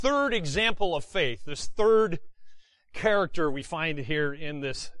third example of faith, this third character we find here in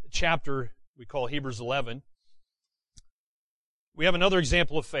this chapter we call Hebrews 11. We have another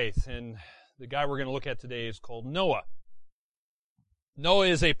example of faith, and the guy we're going to look at today is called Noah. Noah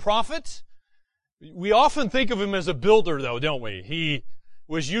is a prophet. We often think of him as a builder, though, don't we? He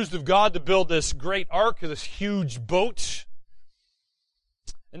was used of God to build this great ark, this huge boat.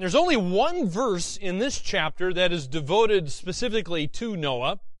 And there's only one verse in this chapter that is devoted specifically to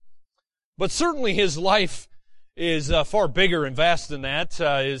Noah, but certainly his life is far bigger and vast than that.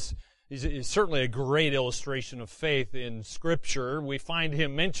 Is certainly a great illustration of faith in Scripture. We find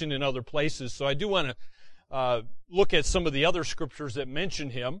him mentioned in other places, so I do want to look at some of the other scriptures that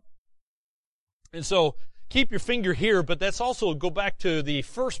mention him. And so keep your finger here, but that's also go back to the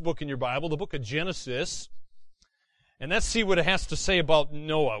first book in your Bible, the book of Genesis, and let's see what it has to say about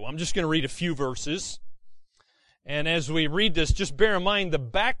Noah. I'm just going to read a few verses. And as we read this, just bear in mind the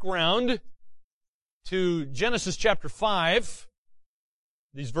background to Genesis chapter 5,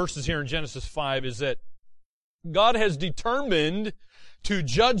 these verses here in Genesis 5, is that God has determined to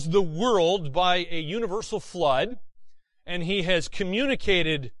judge the world by a universal flood, and He has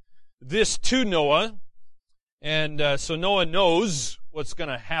communicated this to Noah, and so Noah knows what's going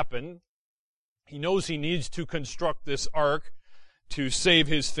to happen. He knows he needs to construct this ark to save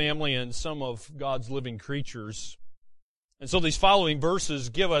his family and some of God's living creatures. And so these following verses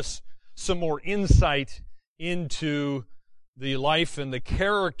give us some more insight into the life and the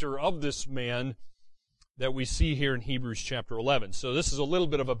character of this man that we see here in Hebrews chapter 11. So this is a little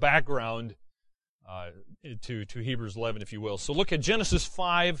bit of a background to Hebrews 11, if you will. So look at Genesis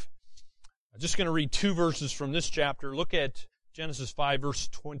 5. I'm just going to read two verses from this chapter. Look at Genesis 5, verse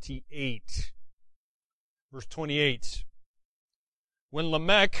 28. Verse 28. When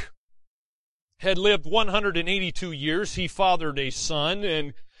Lamech had lived 182 years, he fathered a son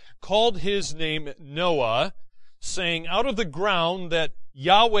and called his name Noah, saying, out of the ground that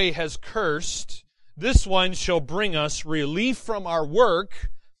Yahweh has cursed, this one shall bring us relief from our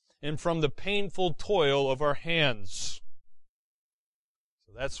work and from the painful toil of our hands.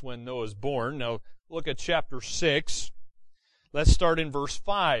 So that's when Noah is born. Now look at chapter 6. Let's start in verse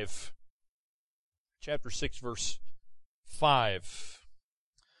 5. Chapter 6, verse 5.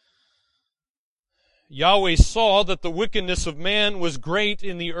 Yahweh saw that the wickedness of man was great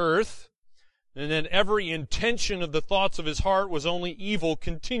in the earth, and that every intention of the thoughts of his heart was only evil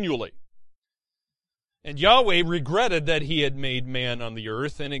continually. And Yahweh regretted that he had made man on the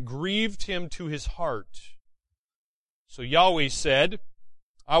earth, and it grieved him to his heart. So Yahweh said,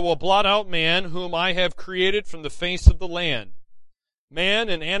 I will blot out man whom I have created from the face of the land, man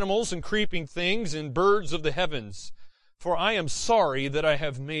and animals and creeping things and birds of the heavens, for I am sorry that I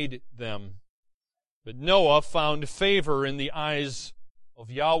have made them. But Noah found favor in the eyes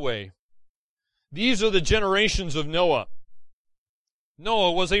of Yahweh. These are the generations of Noah.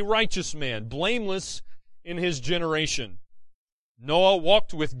 Noah was a righteous man, blameless in his generation. Noah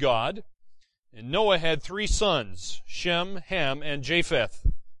walked with God, and Noah had 3 sons, Shem, Ham, and Japheth.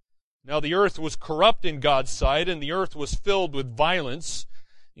 Now the earth was corrupt in God's sight, and the earth was filled with violence.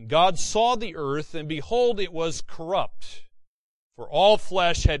 And God saw the earth, and behold, it was corrupt, for all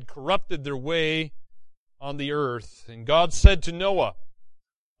flesh had corrupted their way on the earth. And God said to Noah,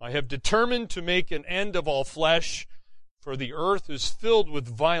 I have determined to make an end of all flesh, for the earth is filled with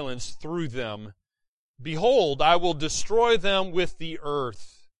violence through them. Behold, I will destroy them with the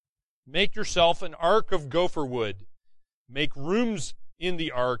earth. Make yourself an ark of gopher wood. Make rooms in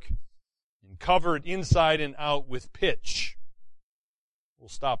the ark, and cover it inside and out with pitch. We'll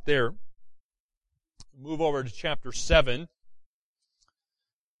stop there. Move over to chapter 7.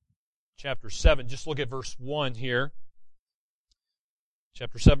 Chapter 7, just look at verse 1 here.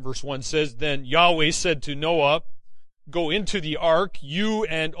 Chapter 7, verse 1 says, Then Yahweh said to Noah, Go into the ark, you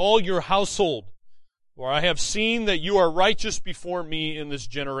and all your household, for I have seen that you are righteous before me in this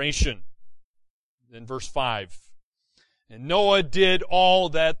generation. Then verse 5. And Noah did all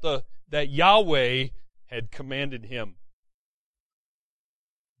that Yahweh had commanded him.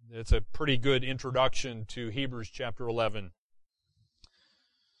 It's a pretty good introduction to Hebrews chapter 11.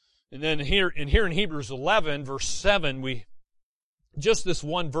 And then here in Hebrews 11, verse 7, just this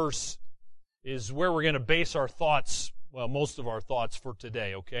one verse is where we're going to base our thoughts, well, most of our thoughts for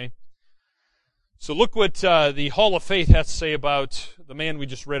today, okay? So look what the Hall of Faith has to say about the man we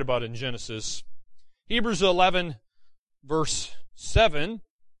just read about in Genesis. Hebrews 11, verse 7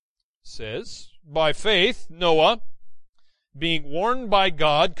 says, By faith, Noah, being warned by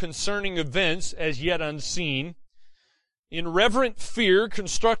God concerning events as yet unseen, in reverent fear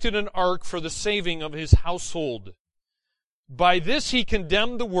constructed an ark for the saving of his household. By this he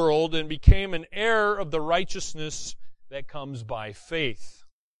condemned the world and became an heir of the righteousness that comes by faith.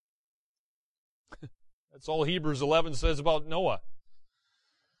 That's all Hebrews 11 says about Noah.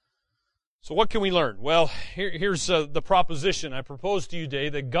 So what can we learn? Well, here's the proposition I propose to you today,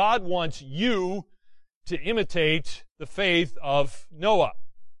 that God wants you to imitate the faith of Noah.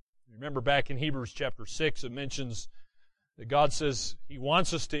 Remember back in Hebrews chapter 6, it mentions that God says He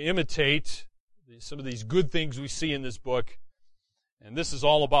wants us to imitate some of these good things we see in this book. And this is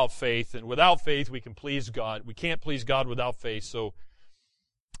all about faith. And without faith, we can please God. We can't please God without faith. So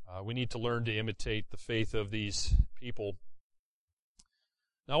we need to learn to imitate the faith of these people.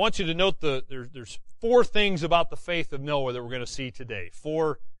 Now I want you to note there's 4 things about the faith of Noah that we're going to see today.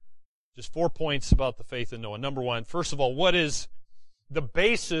 Just 4 points about the faith of Noah. Number 1, first of all, what is the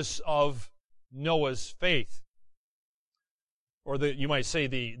basis of Noah's faith? Or you might say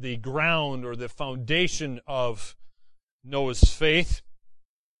the ground or the foundation of Noah's faith.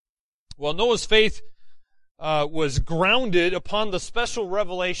 Well, Noah's faith was grounded upon the special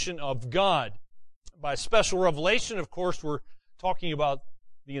revelation of God. By special revelation, of course, we're talking about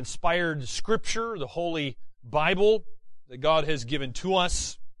the inspired Scripture, the Holy Bible that God has given to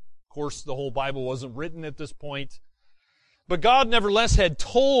us. Of course, the whole Bible wasn't written at this point. But God nevertheless had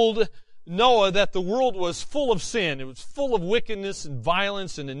told Noah that the world was full of sin. It was full of wickedness and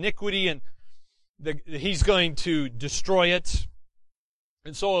violence and iniquity, and He's going to destroy it.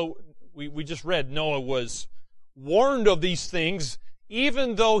 And so we just read Noah was warned of these things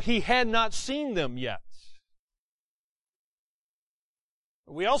even though he had not seen them yet.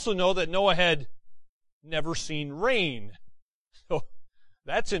 We also know that Noah had never seen rain. So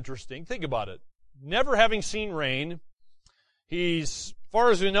that's interesting. Think about it. Never having seen rain. He's, as far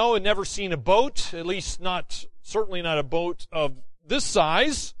as we know, had never seen a boat, at least certainly not a boat of this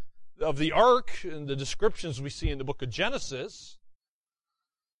size, of the ark and the descriptions we see in the book of Genesis.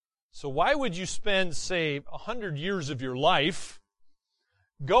 So why would you spend, say, 100 years of your life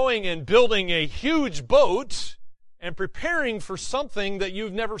going and building a huge boat and preparing for something that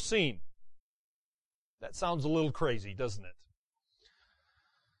you've never seen? That sounds a little crazy, doesn't it?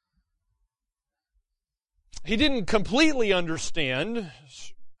 He didn't completely understand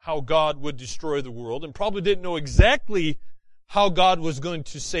how God would destroy the world, and probably didn't know exactly how God was going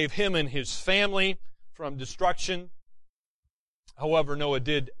to save him and his family from destruction. However, Noah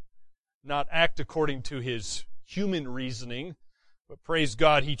did not act according to his human reasoning, but praise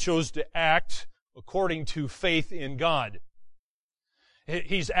God, he chose to act according to faith in God.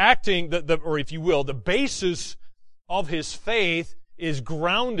 He's acting, or if you will, the basis of his faith is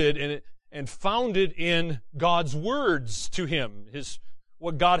grounded and founded in God's words to him,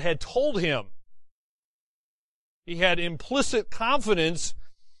 what God had told him. He had implicit confidence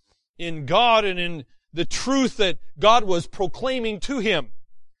in God and in the truth that God was proclaiming to him.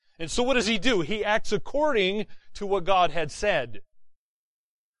 And so what does he do? He acts according to what God had said.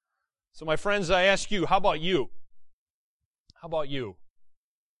 So my friends, I ask you, how about you? How about you?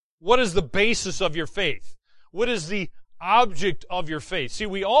 What is the basis of your faith? What is the object of your faith? See,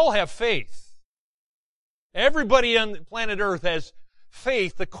 we all have faith. Everybody on planet Earth has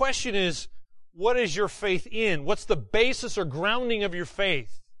faith. The question is, what is your faith in? What's the basis or grounding of your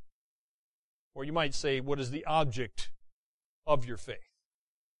faith? Or you might say, what is the object of your faith?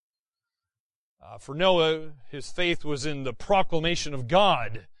 For Noah, his faith was in the proclamation of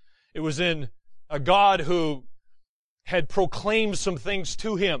God. It was in a God who had proclaimed some things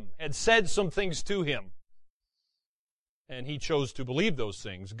to him, had said some things to him. And he chose to believe those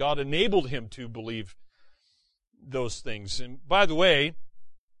things. God enabled him to believe those things. And by the way,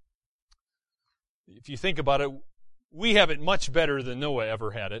 if you think about it, we have it much better than Noah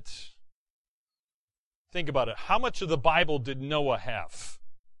ever had it. Think about it. How much of the Bible did Noah have?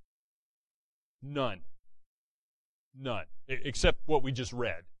 None. None. Except what we just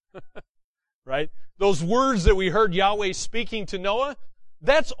read. Right? Those words that we heard Yahweh speaking to Noah,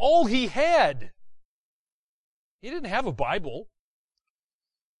 that's all he had. He didn't have a Bible.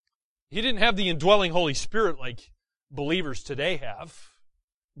 He didn't have the indwelling Holy Spirit like believers today have,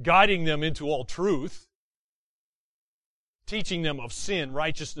 guiding them into all truth, teaching them of sin,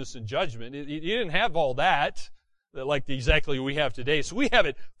 righteousness, and judgment. He didn't have all that like exactly we have today. So we have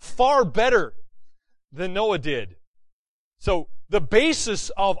it far better than Noah did. So the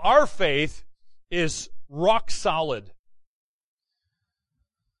basis of our faith is rock solid.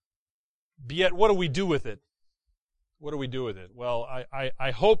 But yet, what do we do with it? What do we do with it? Well,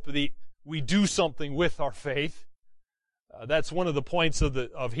 I hope we do something with our faith. That's one of the points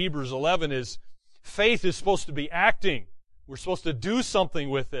of Hebrews 11 is faith is supposed to be acting. We're supposed to do something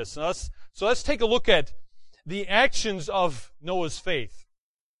with this. So let's take a look at the actions of Noah's faith.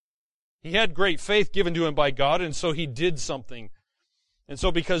 He had great faith given to him by God, and so he did something. And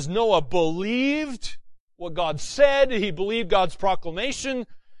so because Noah believed what God said, he believed God's proclamation,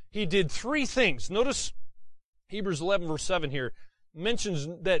 he did three things. Notice Hebrews 11 verse 7 here mentions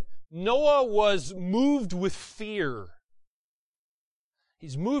that Noah was moved with fear.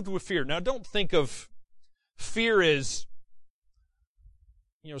 He's moved with fear. Now don't think of fear as,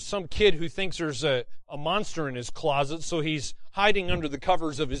 some kid who thinks there's a monster in his closet, so he's hiding under the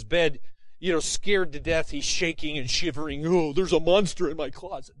covers of his bed, scared to death. He's shaking and shivering. Oh, there's a monster in my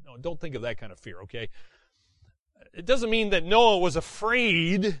closet. No, don't think of that kind of fear, okay? It doesn't mean that Noah was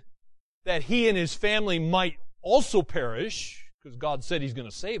afraid that he and his family might also perish, because God said He's going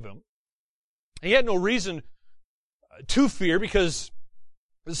to save him. He had no reason to fear, because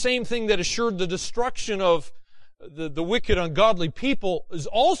the same thing that assured the destruction of the wicked, ungodly people is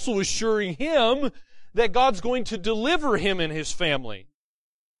also assuring him that God's going to deliver him and his family.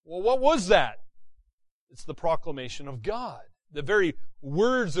 Well, what was that? It's the proclamation of God. The very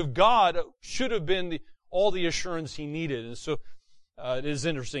words of God should have been all the assurance he needed. And so it is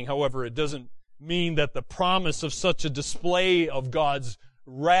interesting. However, it doesn't mean that the promise of such a display of God's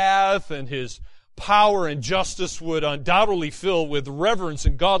wrath and His power and justice would undoubtedly fill with reverence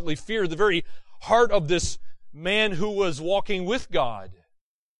and godly fear the very heart of this man who was walking with God.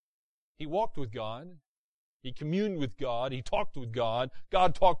 He walked with God. He communed with God. He talked with God.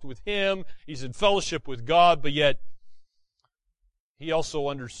 God talked with him. He's in fellowship with God, but yet he also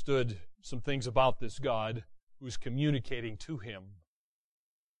understood some things about this God who is communicating to him.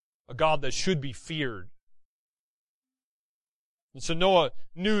 A God that should be feared. And so Noah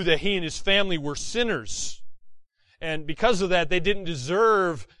knew that he and his family were sinners. And because of that, they didn't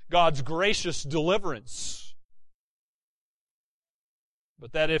deserve God's gracious deliverance.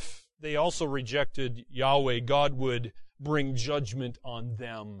 But that if they also rejected Yahweh, God would bring judgment on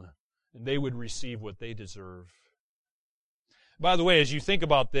them, and they would receive what they deserve. By the way, as you think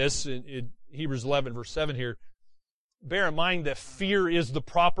about this, in Hebrews 11, verse 7 here, bear in mind that fear is the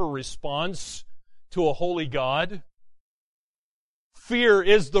proper response to a holy God. Fear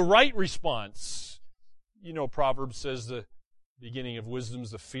is the right response. Proverbs says the beginning of wisdom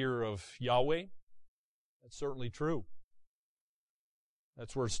is the fear of Yahweh. That's certainly true.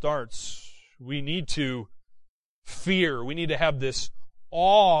 That's where it starts. We need to fear. We need to have this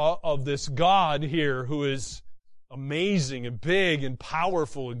awe of this God here who is amazing and big and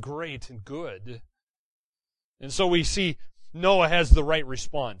powerful and great and good. And so we see Noah has the right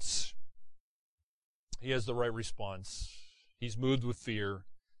response. He has the right response. He's moved with fear.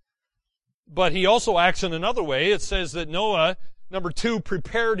 But he also acts in another way. It says that Noah, number 2,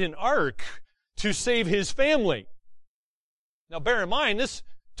 prepared an ark to save his family. Now bear in mind, this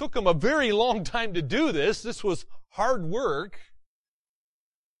took him a very long time to do this. This was hard work.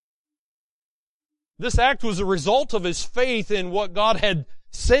 This act was a result of his faith in what God had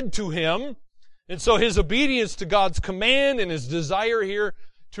said to him. And so his obedience to God's command and his desire here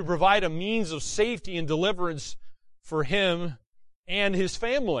to provide a means of safety and deliverance for him and his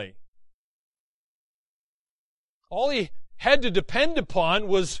family. All he had to depend upon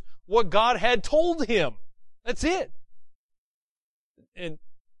was what God had told him. That's it. And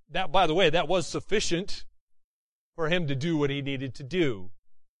that, by the way, that was sufficient for him to do what he needed to do.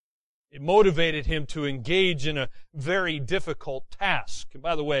 It motivated him to engage in a very difficult task. And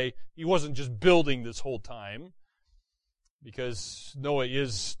by the way, he wasn't just building this whole time, because Noah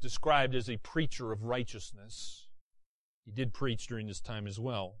is described as a preacher of righteousness. He did preach during this time as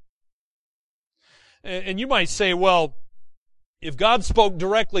well. And you might say, well, if God spoke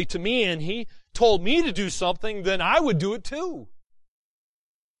directly to me and He told me to do something, then I would do it too.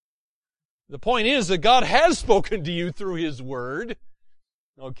 The point is that God has spoken to you through His Word.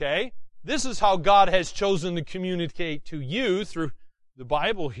 Okay? This is how God has chosen to communicate to you through the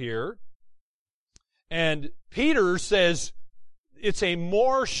Bible here. And Peter says it's a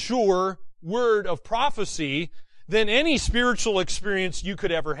more sure word of prophecy than any spiritual experience you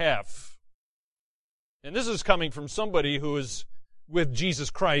could ever have. And this is coming from somebody who is with Jesus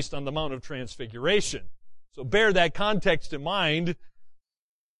Christ on the Mount of Transfiguration. So bear that context in mind.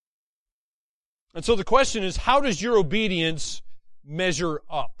 And so the question is, how does your obedience measure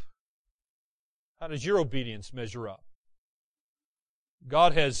up? How does your obedience measure up?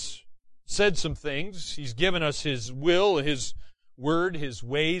 God has said some things. He's given us His will, His word, His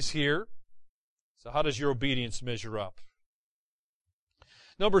ways here. So how does your obedience measure up?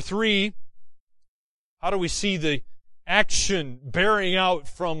 Number 3, how do we see the action bearing out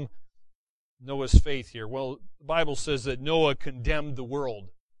from Noah's faith here? Well, the Bible says that Noah condemned the world.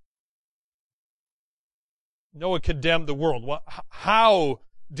 Noah condemned the world. Well, how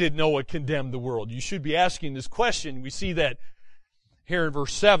did Noah condemn the world? You should be asking this question. We see that here in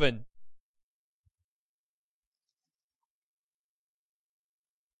verse 7.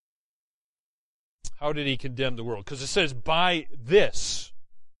 How did he condemn the world? Because it says, by this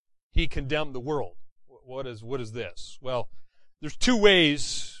he condemned the world. What is this? Well, there's two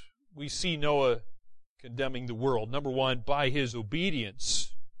ways we see Noah condemning the world. Number one, by his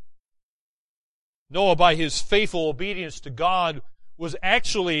obedience. Noah, by his faithful obedience to God, was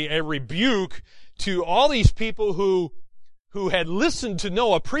actually a rebuke to all these people who had listened to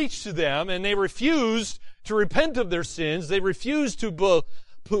Noah preach to them, and they refused to repent of their sins. They refused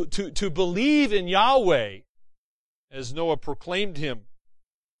to believe in Yahweh as Noah proclaimed him.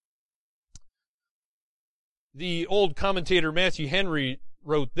 The old commentator Matthew Henry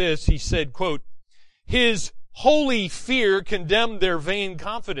wrote this. He said, quote, "His holy fear condemned their vain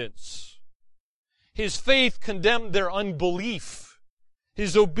confidence. His faith condemned their unbelief.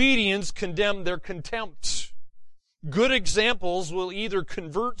 His obedience condemned their contempt. Good examples will either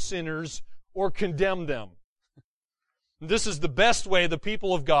convert sinners or condemn them." This is the best way the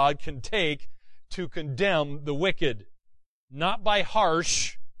people of God can take to condemn the wicked. Not by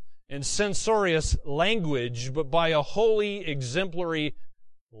harsh and censorious language, but by a holy, exemplary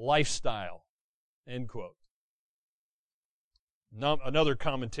lifestyle. End quote. Another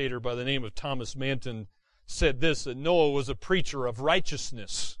commentator by the name of Thomas Manton said this, that Noah was a preacher of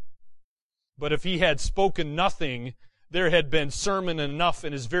righteousness. But if he had spoken nothing, there had been sermon enough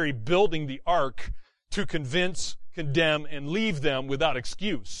in his very building the ark to convince, condemn, and leave them without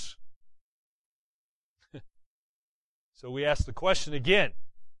excuse. So we ask the question again,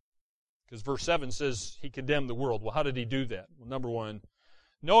 because verse 7 says he condemned the world. Well, how did he do that? Well, number one,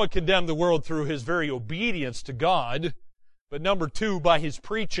 Noah condemned the world through his very obedience to God, but number two, by his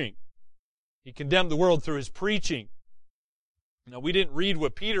preaching. He condemned the world through his preaching. Now, we didn't read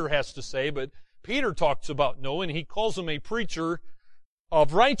what Peter has to say, but Peter talks about Noah, and he calls him a preacher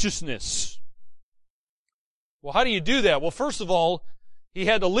of righteousness. Well, how do you do that? Well, first of all, he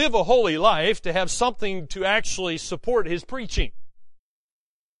had to live a holy life to have something to actually support his preaching.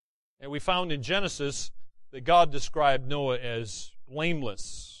 And we found in Genesis that God described Noah as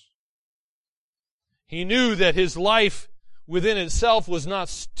blameless. He knew that his life within itself was not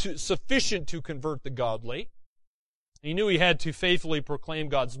sufficient to convert the godly. He knew he had to faithfully proclaim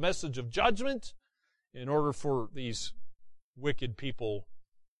God's message of judgment in order for these wicked people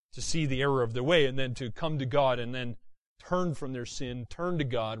to see the error of their way and then to come to God and then turn from their sin, turn to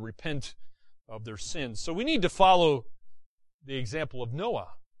God, repent of their sins. So we need to follow the example of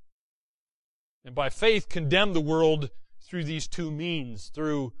Noah. And by faith condemn the world through these two means,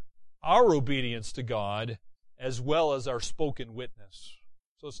 through our obedience to God as well as our spoken witness.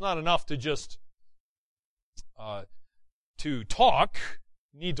 So it's not enough to just to talk.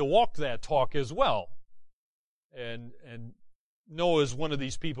 You need to walk that talk as well. And Noah is one of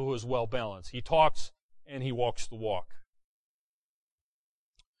these people who is well balanced. He talks and he walks the walk.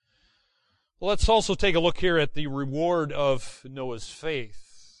 Well, let's also take a look here at the reward of Noah's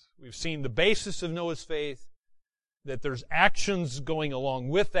faith. We've seen the basis of Noah's faith, that there's actions going along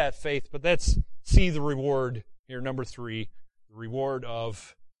with that faith, but let's see the reward here, number 3, the reward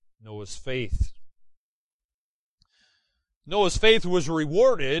of Noah's faith. Noah's faith was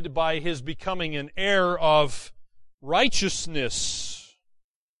rewarded by his becoming an heir of righteousness,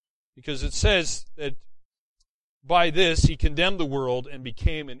 because it says that by this he condemned the world and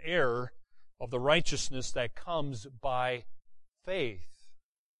became an heir of the righteousness that comes by faith.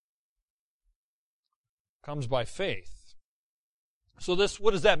 Comes by faith. So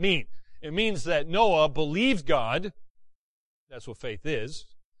what does that mean? It means that Noah believed God. That's what faith is.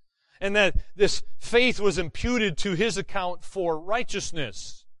 And that this faith was imputed to his account for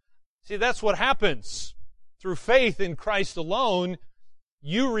righteousness. See, that's what happens. Through faith in Christ alone,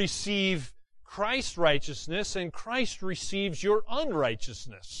 you receive Christ's righteousness, and Christ receives your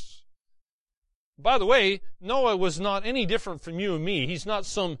unrighteousness. By the way, Noah was not any different from you and me. He's not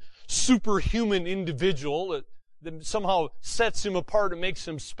some superhuman individual that somehow sets him apart and makes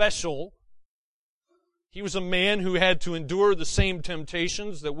him special. He was a man who had to endure the same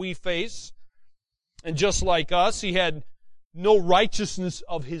temptations that we face. And just like us, he had no righteousness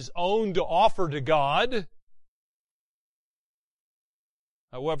of his own to offer to God.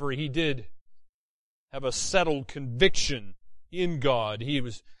 However, he did have a settled conviction in God. He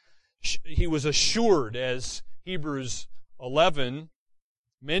was assured, as Hebrews 11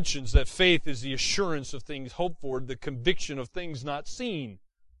 mentions, that faith is the assurance of things hoped for, the conviction of things not seen.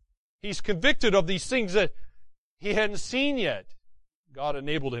 He's convicted of these things that he hadn't seen yet. God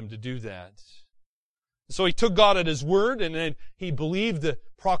enabled him to do that. So he took God at His word, and then he believed the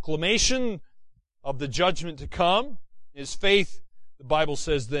proclamation of the judgment to come. His faith, the Bible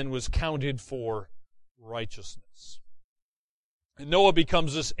says, then was counted for righteousness. And Noah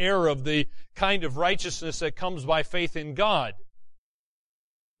becomes this heir of the kind of righteousness that comes by faith in God.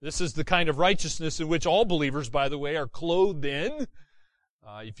 This is the kind of righteousness in which all believers, by the way, are clothed in.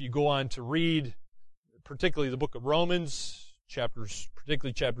 If you go on to read, particularly the book of Romans,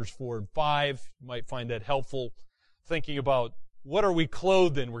 particularly chapters 4 and 5, you might find that helpful, thinking about what are we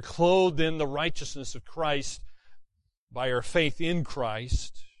clothed in? We're clothed in the righteousness of Christ by our faith in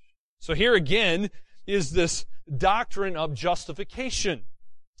Christ. So here again is this doctrine of justification.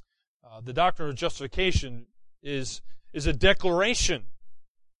 The doctrine of justification is a declaration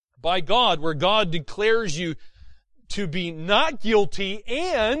by God, where God declares you to be not guilty,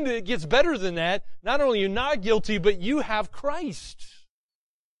 and it gets better than that. Not only are you not guilty, but you have Christ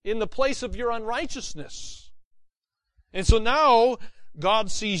in the place of your unrighteousness. And so now God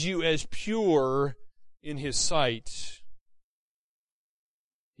sees you as pure in His sight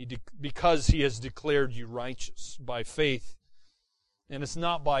because He has declared you righteous by faith. And it's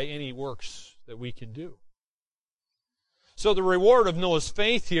not by any works that we can do. So the reward of Noah's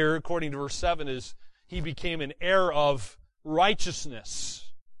faith here, according to verse 7, is he became an heir of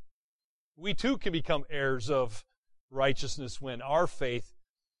righteousness. We too can become heirs of righteousness when our faith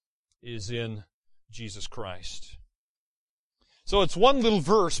is in Jesus Christ. So it's one little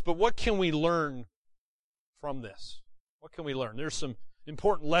verse, but what can we learn from this? What can we learn? There's some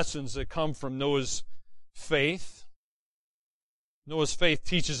important lessons that come from Noah's faith. Noah's faith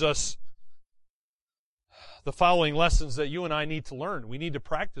teaches us the following lessons that you and I need to learn. We need to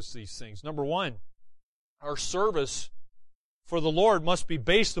practice these things. Number one, our service for the Lord must be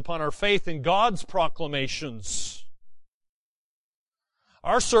based upon our faith in God's proclamations.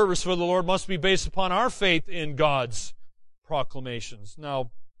 Our service for the Lord must be based upon our faith in God's proclamations.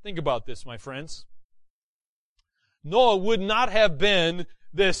 Now, think about this, my friends. Noah would not have been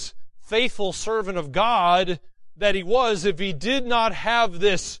this faithful servant of God that he was if he did not have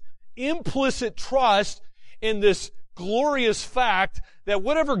this implicit trust in this glorious fact that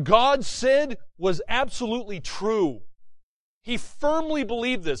whatever God said was absolutely true. He firmly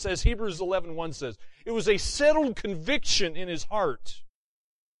believed this, as Hebrews 11:1 says. It was a settled conviction in his heart.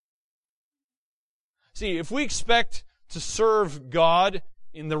 See, if we expect to serve God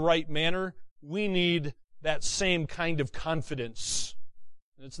in the right manner, we need that same kind of confidence.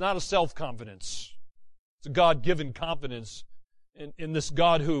 It's not a self-confidence. It's a God-given confidence in this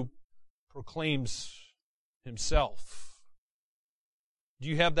God who proclaims Himself. Do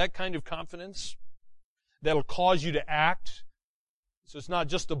you have that kind of confidence that'll cause you to act? So it's not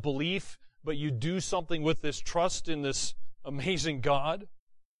just a belief, but you do something with this trust in this amazing God.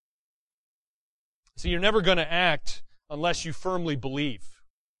 See, you're never going to act unless you firmly believe.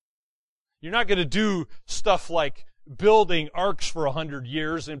 You're not going to do stuff like building arks for 100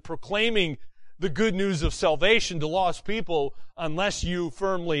 years and proclaiming the good news of salvation to lost people unless you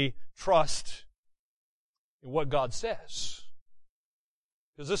firmly trust in what God says.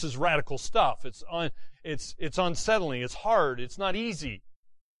 Because this is radical stuff. It's unsettling. It's hard. It's not easy.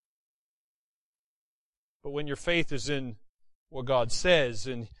 But when your faith is in what God says,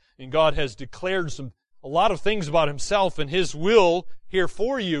 and God has declared a lot of things about Himself and His will here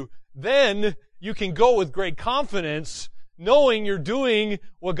for you, then you can go with great confidence, knowing you're doing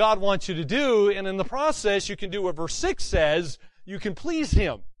what God wants you to do, and in the process you can do what verse 6 says, you can please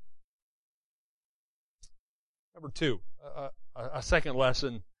Him. Number 2, a second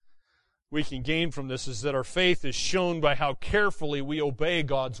lesson we can gain from this is that our faith is shown by how carefully we obey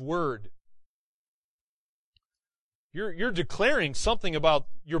God's Word. You're declaring something about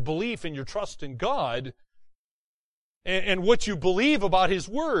your belief and your trust in God and what you believe about His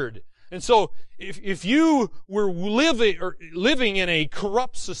Word. And so, if you were living in a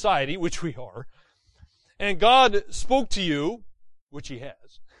corrupt society, which we are, and God spoke to you, which He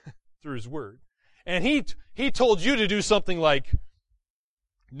has, through His Word, and He told you to do something like,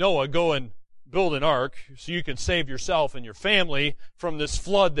 Noah, go and build an ark so you can save yourself and your family from this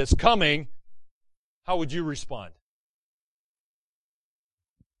flood that's coming, how would you respond?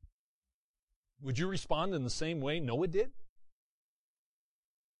 Would you respond in the same way Noah did?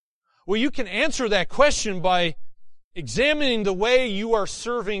 Well, you can answer that question by examining the way you are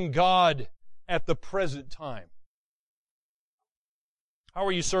serving God at the present time. How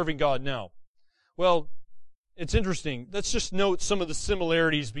are you serving God now? Well, it's interesting. Let's just note some of the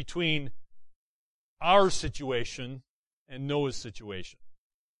similarities between our situation and Noah's situation.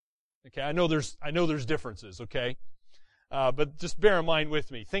 Okay, I know there's differences, okay? But just bear in mind with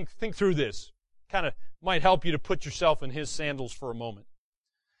me. Think through this. kind of might help you to put yourself in his sandals for a moment.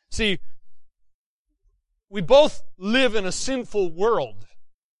 See, we both live in a sinful world.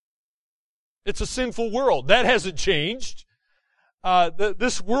 It's a sinful world. That hasn't changed.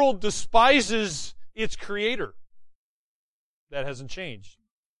 This world despises its creator. That hasn't changed.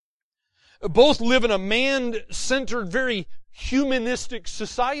 Both live in a man-centered, very humanistic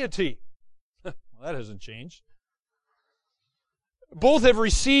society. Well, that hasn't changed. Both have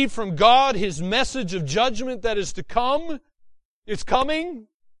received from God His message of judgment that is to come. It's coming.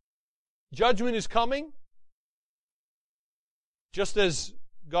 Judgment is coming. Just as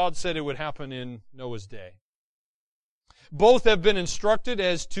God said it would happen in Noah's day. Both have been instructed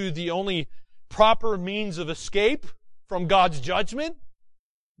as to the only proper means of escape from God's judgment.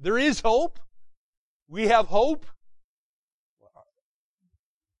 There is hope. We have hope.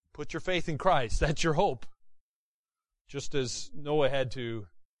 Put your faith in Christ. That's your hope. Just as Noah had to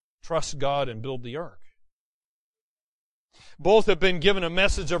trust God and build the ark. Both have been given a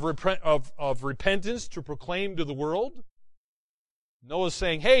message of repentance to proclaim to the world. Noah's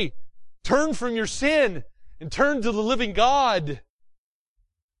saying, hey, turn from your sin and turn to the living God.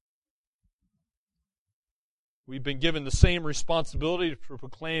 We've been given the same responsibility to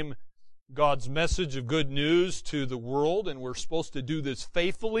proclaim God's message of good news to the world, and we're supposed to do this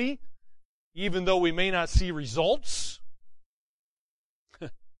faithfully, even though we may not see results.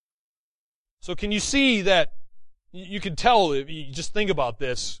 So can you see that you can tell, if you just think about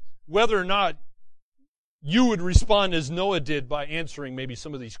this, whether or not you would respond as Noah did by answering maybe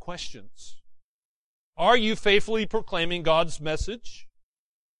some of these questions. Are you faithfully proclaiming God's message?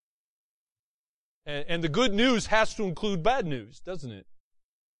 And the good news has to include bad news, doesn't it?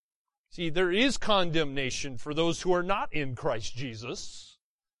 See, there is condemnation for those who are not in Christ Jesus,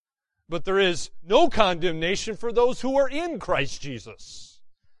 but there is no condemnation for those who are in Christ Jesus.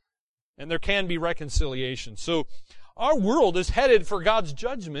 And there can be reconciliation. So our world is headed for God's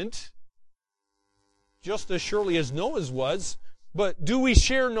judgment, just as surely as Noah's was. But do we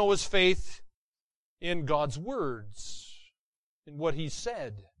share Noah's faith in God's words, in what He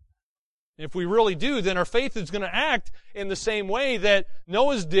said? If we really do, then our faith is going to act in the same way that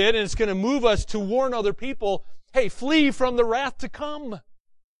Noah's did, and it's going to move us to warn other people, hey, flee from the wrath to come.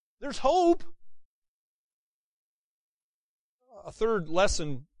 There's hope. A third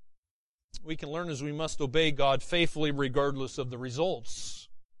lesson we can learn is we must obey God faithfully regardless of the results.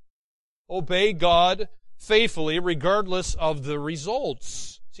 Obey God faithfully regardless of the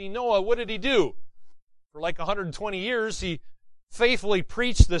results. See, Noah, what did he do? For like 120 years, he faithfully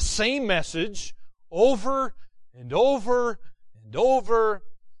preached the same message over and over and over.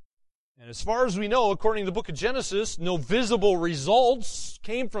 And as far as we know, according to the book of Genesis, no visible results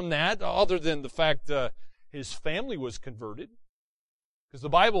came from that other than the fact his family was converted. Because the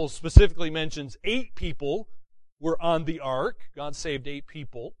Bible specifically mentions 8 people were on the ark. God saved 8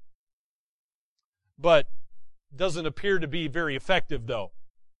 people. But doesn't appear to be very effective, though.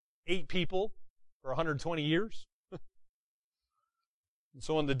 8 people for 120 years. And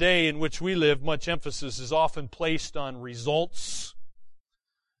so in the day in which we live, much emphasis is often placed on results.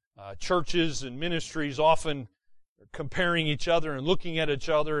 Churches and ministries often are comparing each other and looking at each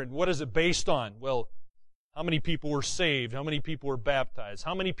other. And what is it based on? Well, how many people were saved? How many people were baptized?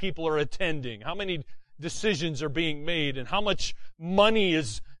 How many people are attending? How many decisions are being made? And how much money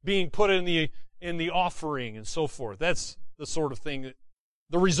is being put in the offering and so forth? That's the sort of thing,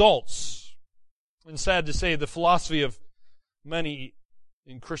 the results. And sad to say, the philosophy of many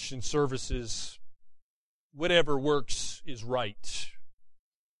in Christian services, whatever works is right.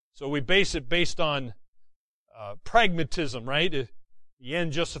 So we base it based on pragmatism, right? The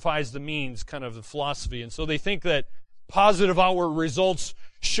end justifies the means, kind of the philosophy. And so they think that positive outward results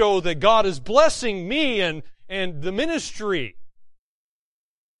show that God is blessing me and the ministry.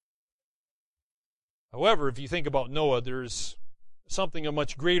 However, if you think about Noah, there's something of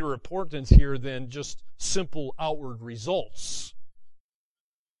much greater importance here than just simple outward results.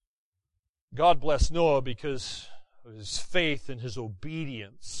 God blessed Noah because of his faith and his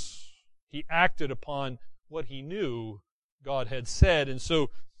obedience. He acted upon what he knew God had said, and so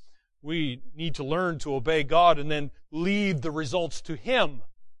we need to learn to obey God and then leave the results to Him.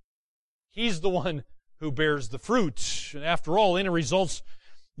 He's the one who bears the fruit. And after all, any results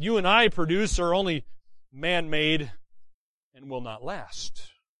you and I produce are only man-made and will not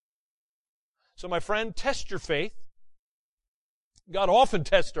last. So my friend, test your faith. God often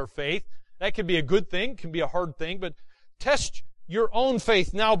tests our faith. That can be a good thing, can be a hard thing, but test your own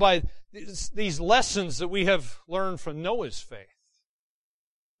faith now by these lessons that we have learned from Noah's faith.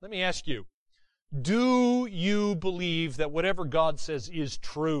 Let me ask you, do you believe that whatever God says is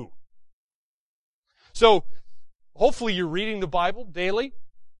true? So, hopefully you're reading the Bible daily,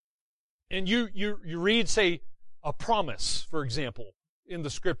 and you read, say, a promise, for example, in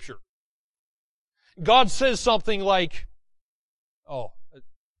the Scripture. God says something like, I'll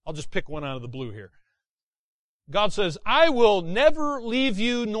just pick one out of the blue here. God says, I will never leave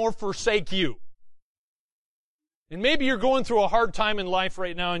you nor forsake you. And maybe you're going through a hard time in life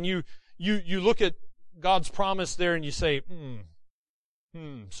right now, and you look at God's promise there and you say,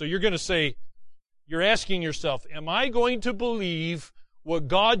 So you're going to say, you're asking yourself, am I going to believe what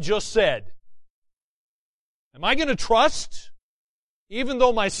God just said? Am I going to trust, even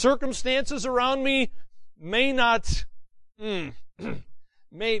though my circumstances around me may not,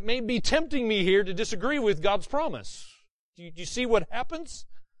 may be tempting me here to disagree with God's promise? Do you see what happens?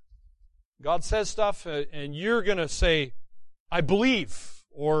 God says stuff, and you're going to say, I believe,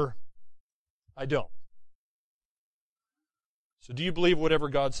 or I don't. So do you believe whatever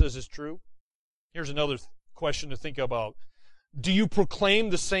God says is true? Here's another question to think about. Do you proclaim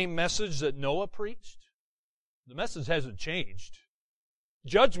the same message that Noah preached? The message hasn't changed.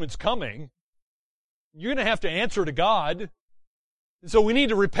 Judgment's coming. You're going to have to answer to God. And so we need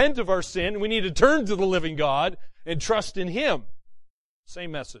to repent of our sin. We need to turn to the living God and trust in Him.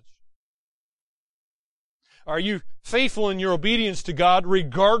 Same message. Are you faithful in your obedience to God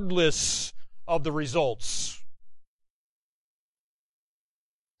regardless of the results?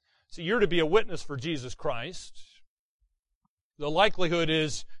 See, you're to be a witness for Jesus Christ. The likelihood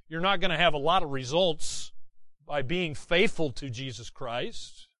is you're not going to have a lot of results by being faithful to Jesus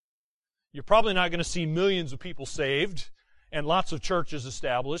Christ. You're probably not going to see millions of people saved and lots of churches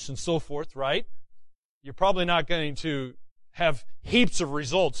established and so forth, right? You're probably not going to have heaps of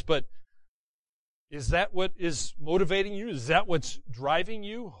results, but is that what is motivating you? Is that what's driving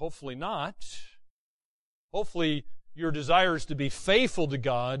you? Hopefully not. Hopefully your desire is to be faithful to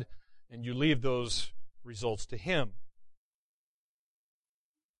God and you leave those results to Him.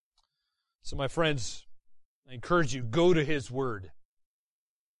 So my friends, I encourage you, go to His Word.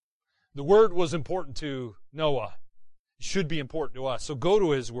 The Word was important to Noah. It should be important to us. So go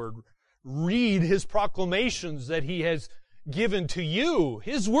to His Word. Read His proclamations that He has given to you.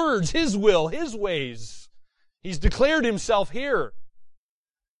 His words, His will, His ways. He's declared Himself here.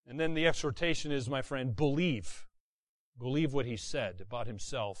 And then the exhortation is, my friend, believe. Believe what He said about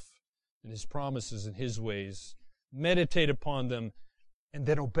Himself and His promises and His ways. Meditate upon them and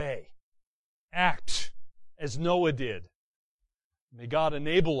then obey. Act as Noah did. May God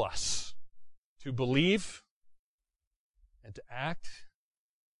enable us to believe and to act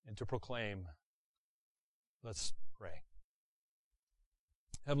and to proclaim. Let's pray.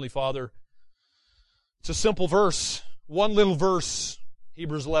 Heavenly Father, it's a simple verse, one little verse,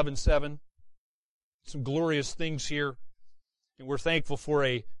 Hebrews 11:7. Some glorious things here, and we're thankful for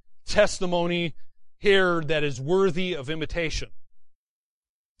a testimony here that is worthy of imitation.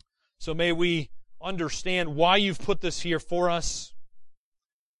 So may we understand why you've put this here for us.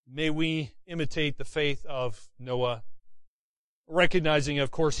 May we imitate the faith of Noah, recognizing, of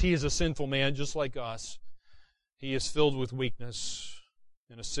course, he is a sinful man just like us. He is filled with weakness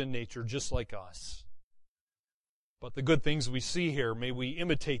and a sin nature just like us. But the good things we see here, may we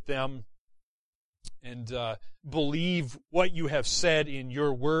imitate them and believe what you have said in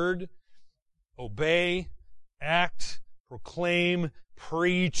your word, obey, act, proclaim,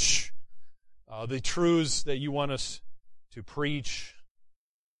 preach the truths that you want us to preach.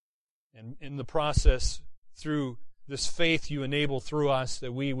 And in the process, through this faith you enable through us,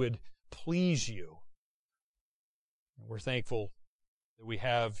 that we would please you. And we're thankful that we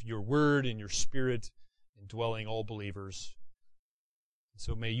have your word and your spirit indwelling all believers.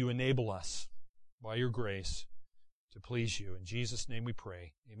 So may you enable us by your grace to please you. In Jesus' name we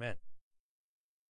pray. Amen.